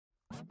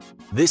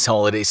This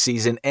holiday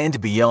season and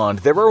beyond,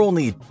 there are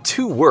only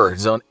two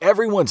words on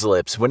everyone's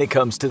lips when it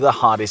comes to the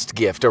hottest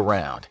gift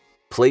around: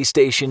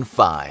 PlayStation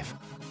 5.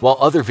 While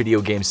other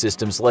video game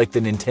systems like the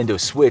Nintendo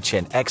Switch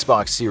and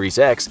Xbox Series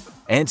X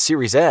and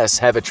Series S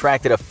have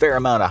attracted a fair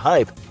amount of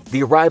hype,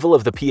 the arrival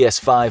of the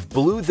PS5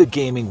 blew the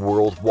gaming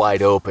world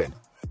wide open.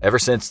 Ever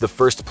since the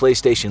first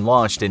PlayStation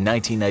launched in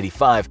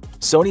 1995,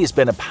 Sony has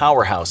been a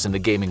powerhouse in the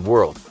gaming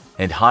world,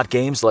 and hot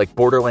games like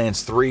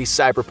Borderlands 3,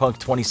 Cyberpunk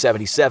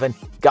 2077,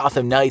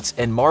 Gotham Knights,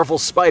 and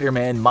Marvel's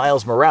Spider-Man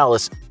Miles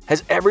Morales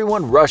has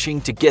everyone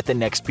rushing to get the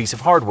next piece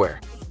of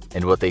hardware.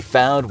 And what they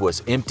found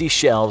was empty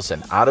shelves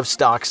and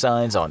out-of-stock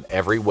signs on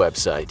every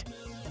website.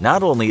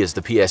 Not only is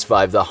the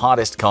PS5 the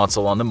hottest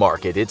console on the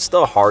market, it's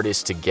the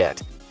hardest to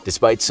get.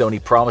 Despite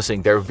Sony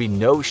promising there would be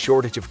no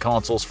shortage of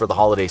consoles for the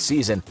holiday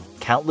season,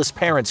 countless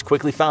parents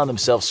quickly found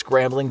themselves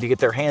scrambling to get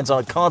their hands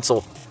on a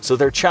console so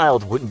their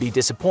child wouldn't be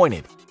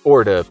disappointed,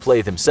 or to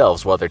play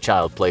themselves while their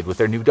child played with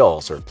their new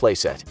dolls or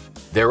playset.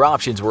 Their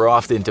options were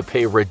often to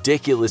pay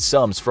ridiculous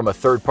sums from a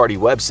third-party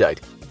website,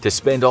 to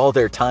spend all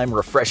their time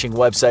refreshing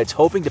websites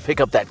hoping to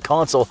pick up that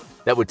console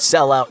that would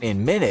sell out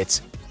in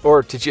minutes,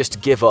 or to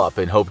just give up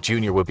and hope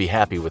Junior would be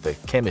happy with a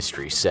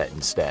chemistry set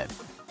instead.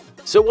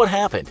 So what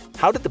happened?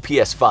 How did the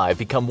PS5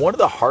 become one of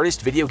the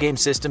hardest video game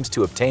systems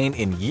to obtain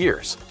in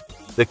years?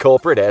 The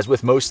culprit, as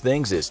with most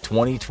things, is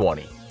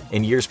 2020.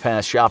 In years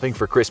past, shopping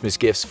for Christmas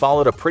gifts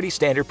followed a pretty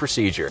standard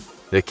procedure.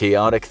 The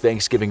chaotic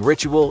Thanksgiving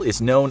ritual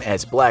is known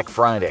as Black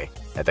Friday.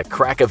 At the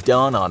crack of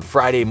dawn on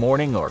Friday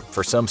morning, or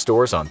for some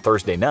stores on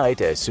Thursday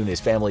night, as soon as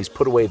families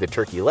put away the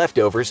turkey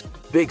leftovers,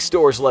 big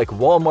stores like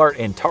Walmart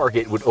and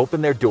Target would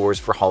open their doors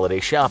for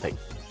holiday shopping.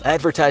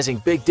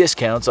 Advertising big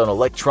discounts on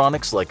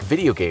electronics like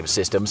video game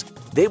systems,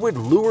 they would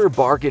lure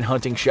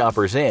bargain-hunting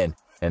shoppers in,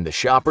 and the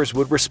shoppers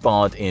would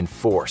respond in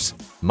force.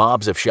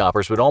 Mobs of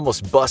shoppers would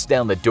almost bust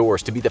down the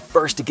doors to be the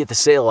first to get the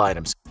sale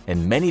items,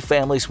 and many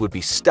families would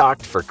be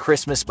stocked for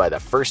Christmas by the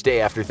first day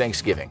after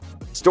Thanksgiving.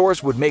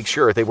 Stores would make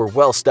sure they were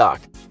well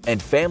stocked,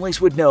 and families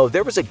would know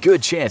there was a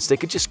good chance they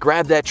could just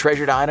grab that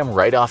treasured item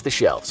right off the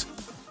shelves.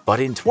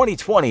 But in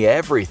 2020,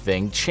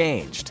 everything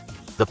changed.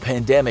 The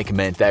pandemic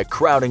meant that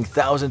crowding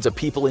thousands of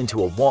people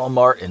into a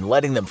Walmart and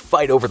letting them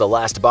fight over the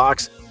last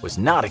box was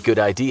not a good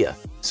idea.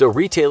 So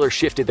retailers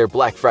shifted their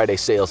Black Friday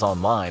sales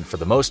online for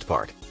the most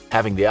part,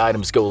 having the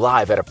items go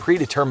live at a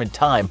predetermined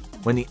time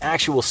when the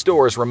actual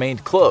stores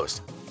remained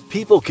closed.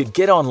 People could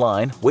get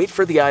online, wait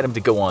for the item to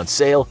go on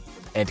sale,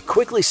 and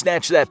quickly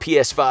snatch that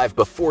PS5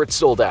 before it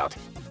sold out.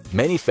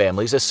 Many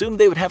families assumed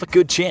they would have a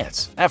good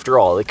chance. After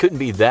all, it couldn't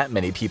be that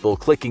many people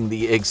clicking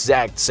the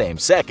exact same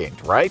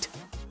second, right?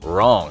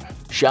 Wrong.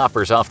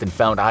 Shoppers often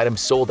found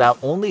items sold out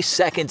only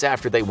seconds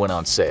after they went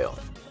on sale.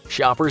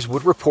 Shoppers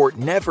would report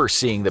never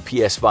seeing the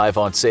PS5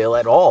 on sale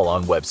at all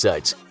on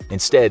websites,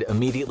 instead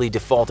immediately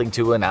defaulting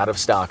to an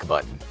out-of-stock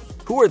button.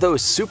 Who are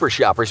those super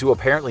shoppers who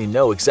apparently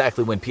know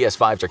exactly when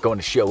PS5s are going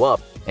to show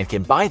up and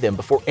can buy them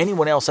before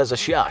anyone else has a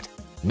shot?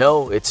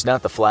 No, it's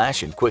not the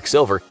Flash and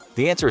Quicksilver.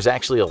 The answer is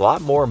actually a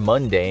lot more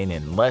mundane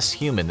and less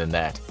human than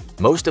that.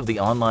 Most of the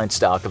online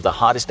stock of the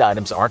hottest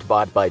items aren't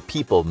bought by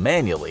people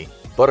manually,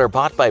 but are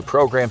bought by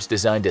programs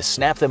designed to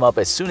snap them up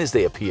as soon as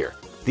they appear.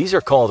 These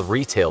are called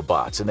retail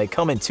bots, and they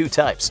come in two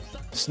types.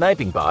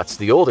 Sniping bots,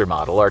 the older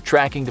model, are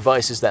tracking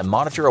devices that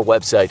monitor a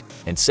website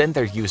and send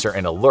their user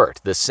an alert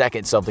the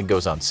second something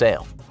goes on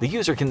sale. The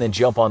user can then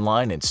jump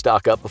online and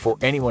stock up before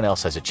anyone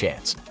else has a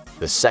chance.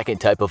 The second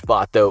type of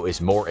bot, though,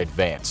 is more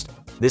advanced.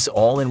 This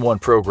all-in-one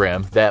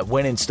program that,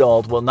 when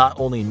installed, will not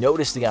only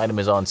notice the item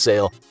is on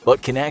sale,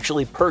 but can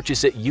actually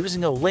purchase it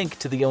using a link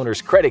to the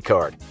owner's credit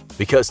card.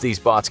 Because these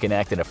bots can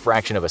act in a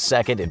fraction of a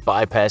second and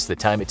bypass the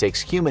time it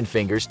takes human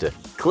fingers to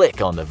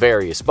click on the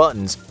various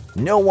buttons,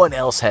 no one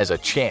else has a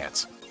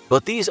chance.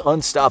 But these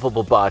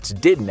unstoppable bots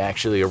didn't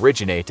actually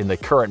originate in the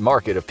current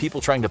market of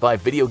people trying to buy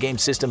video game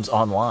systems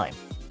online.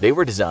 They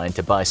were designed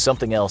to buy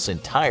something else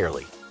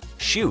entirely: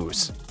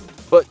 shoes.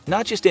 But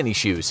not just any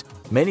shoes.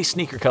 Many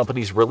sneaker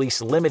companies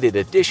release limited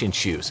edition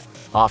shoes,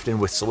 often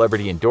with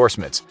celebrity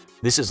endorsements.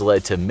 This has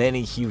led to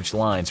many huge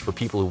lines for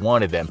people who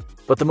wanted them,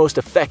 but the most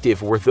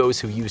effective were those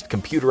who used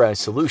computerized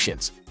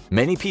solutions.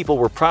 Many people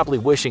were probably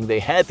wishing they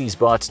had these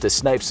bots to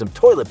snipe some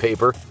toilet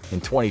paper in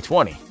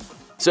 2020.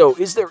 So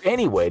is there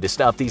any way to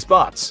stop these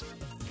bots?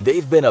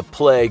 They've been a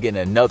plague in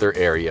another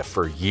area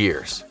for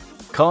years.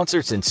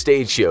 Concerts and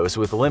stage shows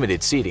with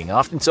limited seating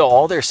often saw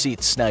all their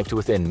seats sniped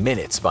within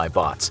minutes by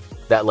bots.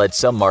 That led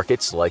some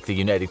markets, like the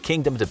United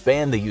Kingdom, to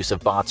ban the use of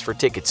bots for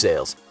ticket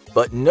sales.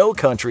 But no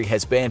country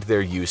has banned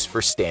their use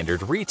for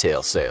standard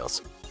retail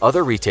sales.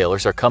 Other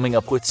retailers are coming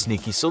up with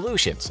sneaky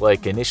solutions,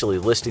 like initially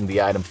listing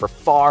the item for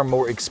far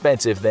more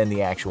expensive than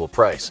the actual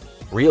price.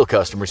 Real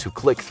customers who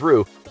click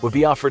through would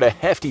be offered a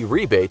hefty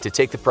rebate to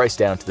take the price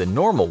down to the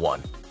normal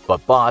one.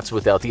 But bots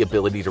without the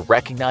ability to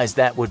recognize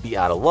that would be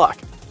out of luck.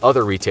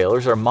 Other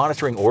retailers are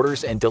monitoring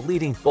orders and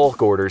deleting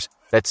bulk orders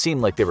that seem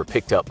like they were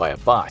picked up by a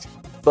bot.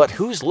 But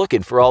who's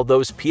looking for all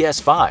those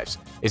PS5s?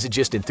 Is it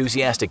just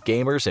enthusiastic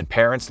gamers and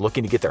parents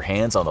looking to get their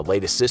hands on the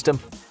latest system?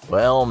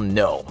 Well,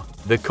 no.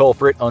 The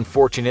culprit,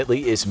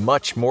 unfortunately, is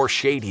much more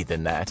shady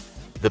than that.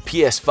 The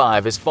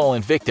PS5 has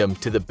fallen victim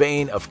to the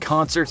bane of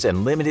concerts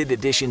and limited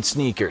edition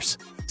sneakers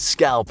 –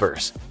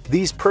 scalpers.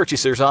 These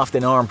purchasers,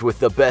 often armed with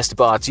the best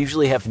bots,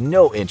 usually have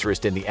no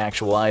interest in the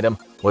actual item.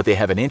 What they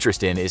have an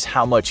interest in is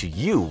how much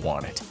you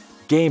want it.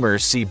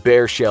 Gamers see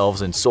bare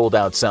shelves and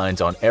sold-out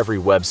signs on every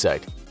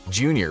website.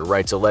 Junior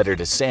writes a letter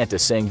to Santa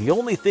saying the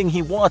only thing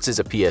he wants is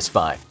a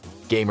PS5.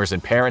 Gamers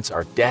and parents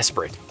are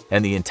desperate,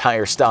 and the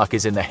entire stock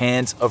is in the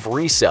hands of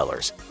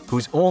resellers,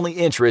 whose only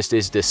interest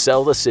is to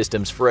sell the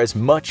systems for as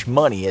much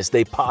money as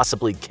they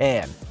possibly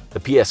can. The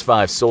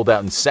PS5 sold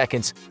out in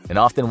seconds and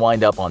often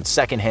wind up on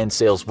secondhand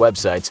sales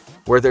websites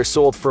where they're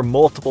sold for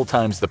multiple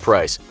times the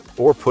price,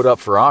 or put up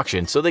for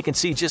auction so they can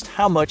see just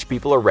how much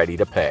people are ready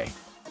to pay.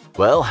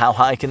 Well, how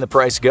high can the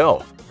price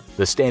go?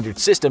 The standard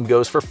system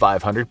goes for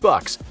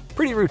 $500.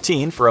 Pretty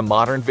routine for a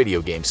modern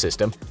video game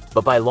system,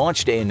 but by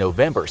launch day in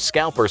November,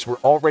 scalpers were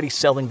already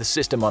selling the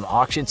system on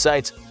auction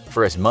sites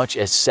for as much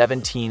as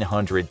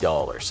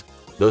 $1,700.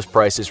 Those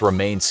prices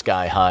remained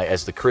sky high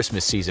as the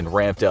Christmas season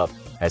ramped up,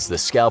 as the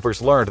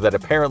scalpers learned that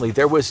apparently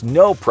there was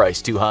no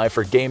price too high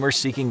for gamers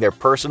seeking their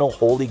personal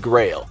holy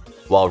grail.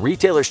 While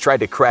retailers tried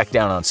to crack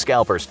down on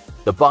scalpers,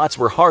 the bots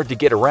were hard to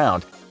get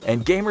around,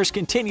 and gamers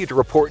continued to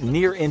report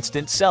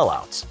near-instant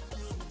sellouts.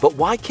 But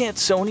why can't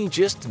Sony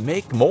just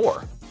make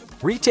more?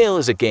 Retail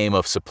is a game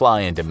of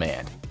supply and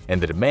demand,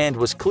 and the demand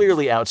was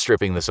clearly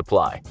outstripping the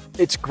supply.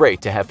 It's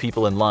great to have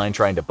people in line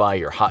trying to buy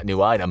your hot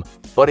new item,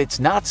 but it's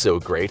not so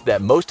great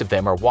that most of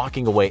them are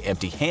walking away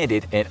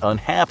empty-handed and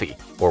unhappy,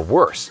 or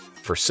worse,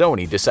 for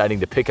Sony deciding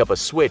to pick up a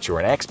Switch or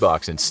an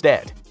Xbox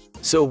instead.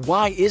 So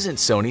why isn't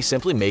Sony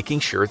simply making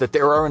sure that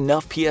there are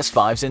enough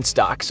PS5s in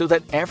stock so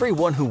that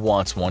everyone who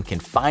wants one can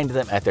find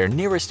them at their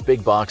nearest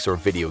big box or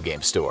video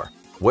game store,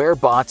 where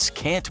bots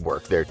can't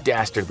work their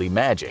dastardly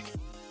magic?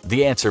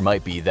 The answer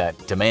might be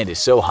that demand is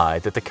so high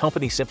that the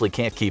company simply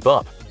can't keep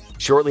up.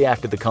 Shortly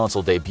after the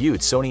console debuted,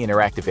 Sony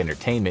Interactive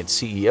Entertainment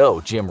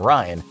CEO Jim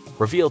Ryan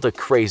revealed a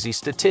crazy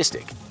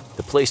statistic.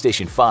 The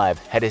PlayStation 5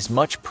 had as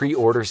much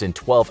pre-orders in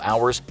 12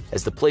 hours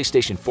as the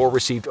PlayStation 4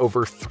 received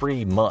over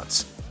 3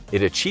 months.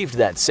 It achieved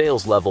that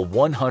sales level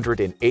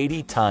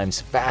 180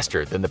 times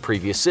faster than the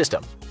previous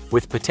system.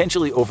 With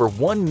potentially over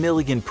 1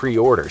 million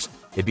pre-orders,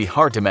 it'd be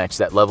hard to match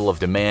that level of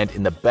demand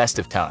in the best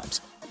of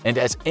times. And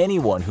as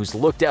anyone who's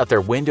looked out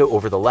their window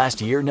over the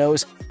last year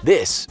knows,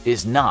 this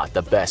is not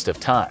the best of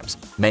times.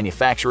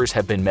 Manufacturers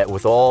have been met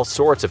with all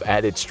sorts of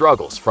added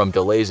struggles, from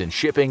delays in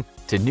shipping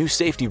to new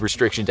safety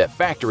restrictions at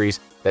factories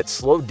that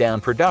slowed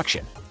down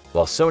production.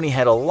 While Sony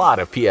had a lot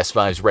of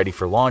PS5s ready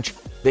for launch,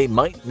 they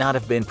might not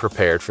have been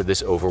prepared for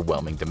this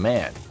overwhelming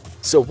demand.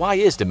 So why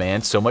is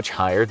demand so much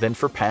higher than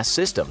for past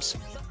systems?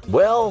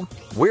 Well,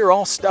 we're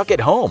all stuck at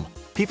home.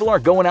 People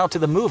aren't going out to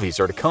the movies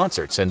or to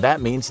concerts, and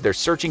that means they're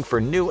searching for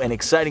new and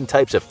exciting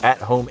types of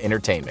at-home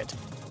entertainment.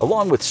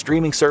 Along with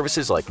streaming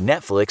services like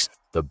Netflix,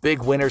 the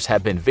big winners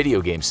have been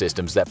video game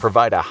systems that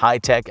provide a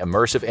high-tech,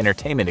 immersive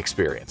entertainment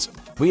experience.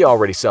 We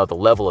already saw the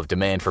level of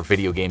demand for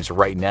video games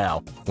right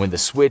now when the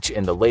Switch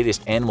and the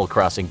latest Animal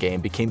Crossing game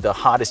became the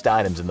hottest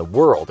items in the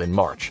world in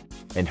March.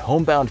 And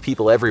homebound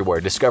people everywhere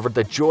discovered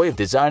the joy of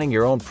designing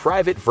your own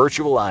private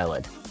virtual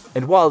island.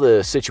 And while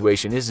the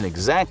situation isn't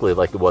exactly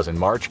like it was in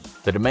March,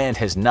 the demand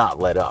has not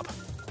let up.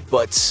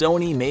 But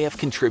Sony may have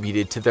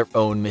contributed to their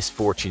own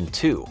misfortune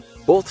too.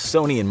 Both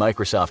Sony and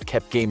Microsoft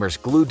kept gamers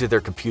glued to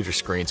their computer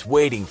screens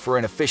waiting for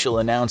an official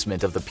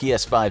announcement of the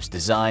PS5's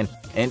design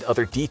and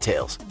other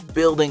details,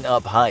 building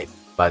up hype.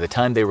 By the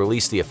time they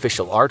released the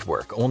official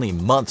artwork, only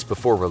months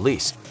before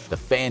release, the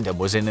fandom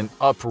was in an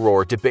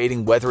uproar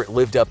debating whether it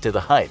lived up to the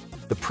hype.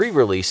 The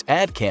pre-release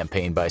ad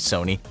campaign by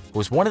Sony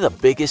was one of the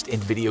biggest in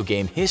video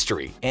game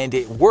history, and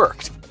it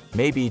worked,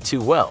 maybe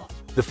too well.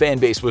 The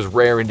fanbase was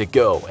raring to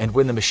go, and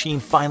when the machine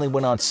finally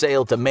went on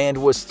sale, demand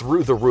was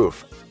through the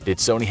roof. Did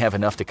Sony have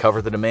enough to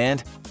cover the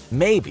demand?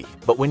 Maybe,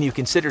 but when you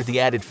consider the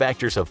added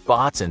factors of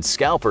bots and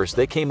scalpers,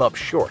 they came up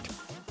short.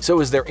 So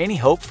is there any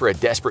hope for a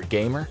desperate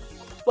gamer?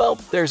 Well,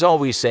 there's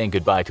always saying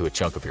goodbye to a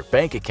chunk of your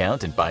bank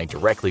account and buying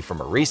directly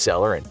from a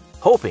reseller and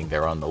hoping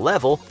they're on the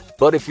level.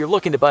 But if you're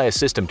looking to buy a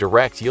system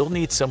direct, you'll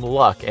need some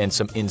luck and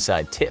some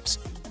inside tips.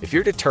 If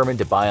you're determined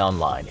to buy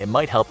online, it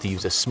might help to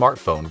use a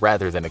smartphone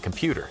rather than a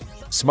computer.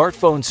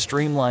 Smartphones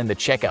streamline the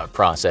checkout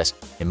process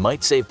and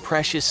might save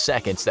precious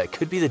seconds that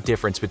could be the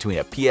difference between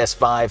a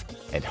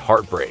PS5 and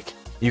heartbreak.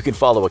 You can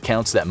follow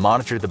accounts that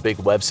monitor the big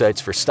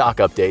websites for stock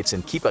updates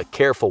and keep a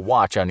careful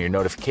watch on your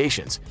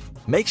notifications.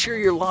 Make sure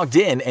you're logged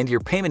in and your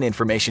payment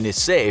information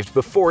is saved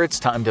before it's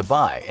time to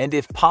buy, and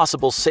if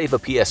possible, save a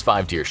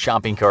PS5 to your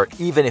shopping cart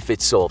even if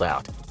it's sold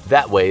out.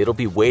 That way, it'll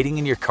be waiting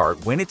in your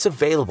cart when it's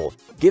available,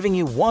 giving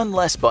you one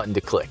less button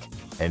to click.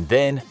 And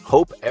then,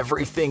 hope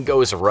everything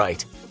goes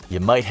right. You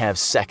might have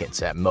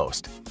seconds at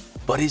most.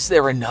 But is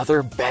there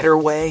another, better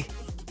way?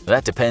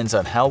 That depends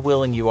on how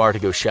willing you are to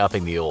go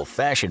shopping the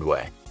old-fashioned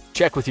way.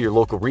 Check with your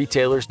local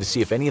retailers to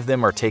see if any of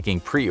them are taking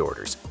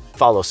pre-orders.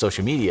 Follow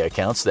social media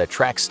accounts that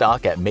track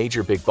stock at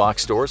major big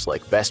box stores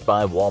like Best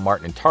Buy,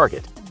 Walmart, and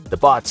Target. The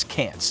bots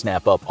can't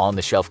snap up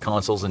on-the-shelf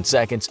consoles in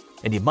seconds,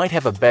 and you might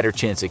have a better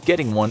chance at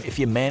getting one if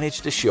you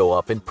manage to show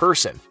up in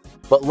person.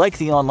 But like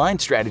the online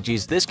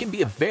strategies, this can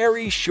be a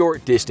very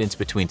short distance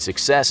between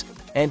success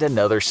and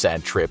another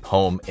sad trip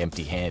home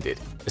empty-handed,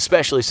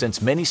 especially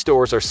since many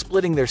stores are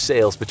splitting their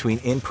sales between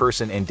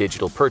in-person and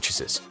digital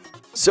purchases.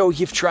 So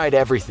you've tried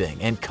everything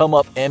and come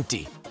up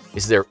empty.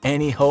 Is there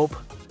any hope?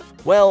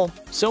 Well,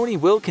 Sony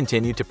will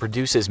continue to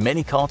produce as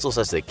many consoles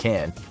as they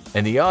can,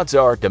 and the odds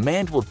are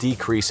demand will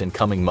decrease in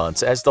coming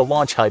months as the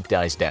launch hype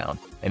dies down,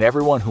 and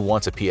everyone who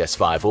wants a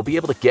PS5 will be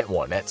able to get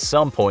one at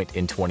some point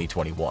in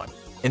 2021.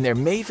 And there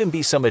may even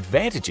be some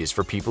advantages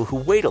for people who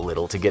wait a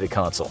little to get a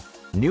console.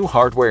 New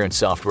hardware and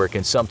software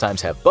can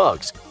sometimes have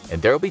bugs,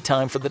 and there will be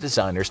time for the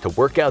designers to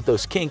work out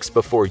those kinks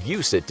before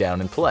you sit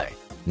down and play.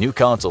 New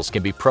consoles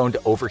can be prone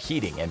to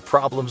overheating and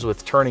problems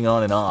with turning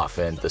on and off,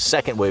 and the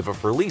second wave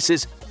of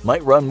releases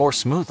might run more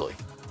smoothly.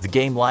 The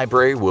game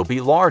library will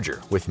be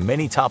larger, with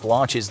many top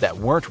launches that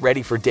weren't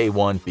ready for day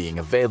one being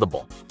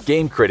available.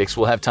 Game critics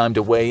will have time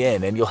to weigh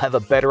in, and you'll have a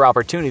better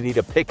opportunity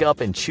to pick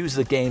up and choose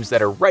the games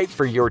that are right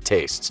for your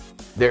tastes.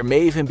 There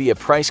may even be a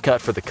price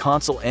cut for the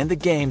console and the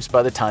games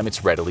by the time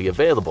it's readily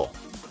available.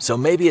 So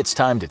maybe it's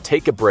time to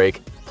take a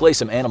break, play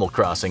some Animal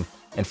Crossing,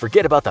 and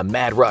forget about the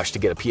mad rush to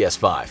get a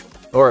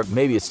PS5. Or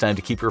maybe it's time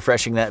to keep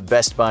refreshing that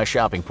Best Buy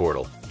shopping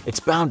portal. It's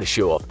bound to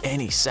show up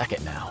any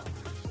second now.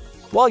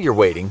 While you're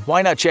waiting,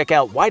 why not check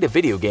out Why Do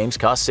Video Games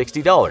Cost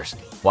 $60?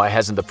 Why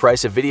hasn't the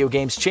price of video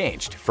games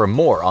changed? For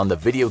more on the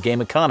video game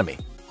economy.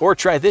 Or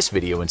try this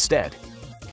video instead.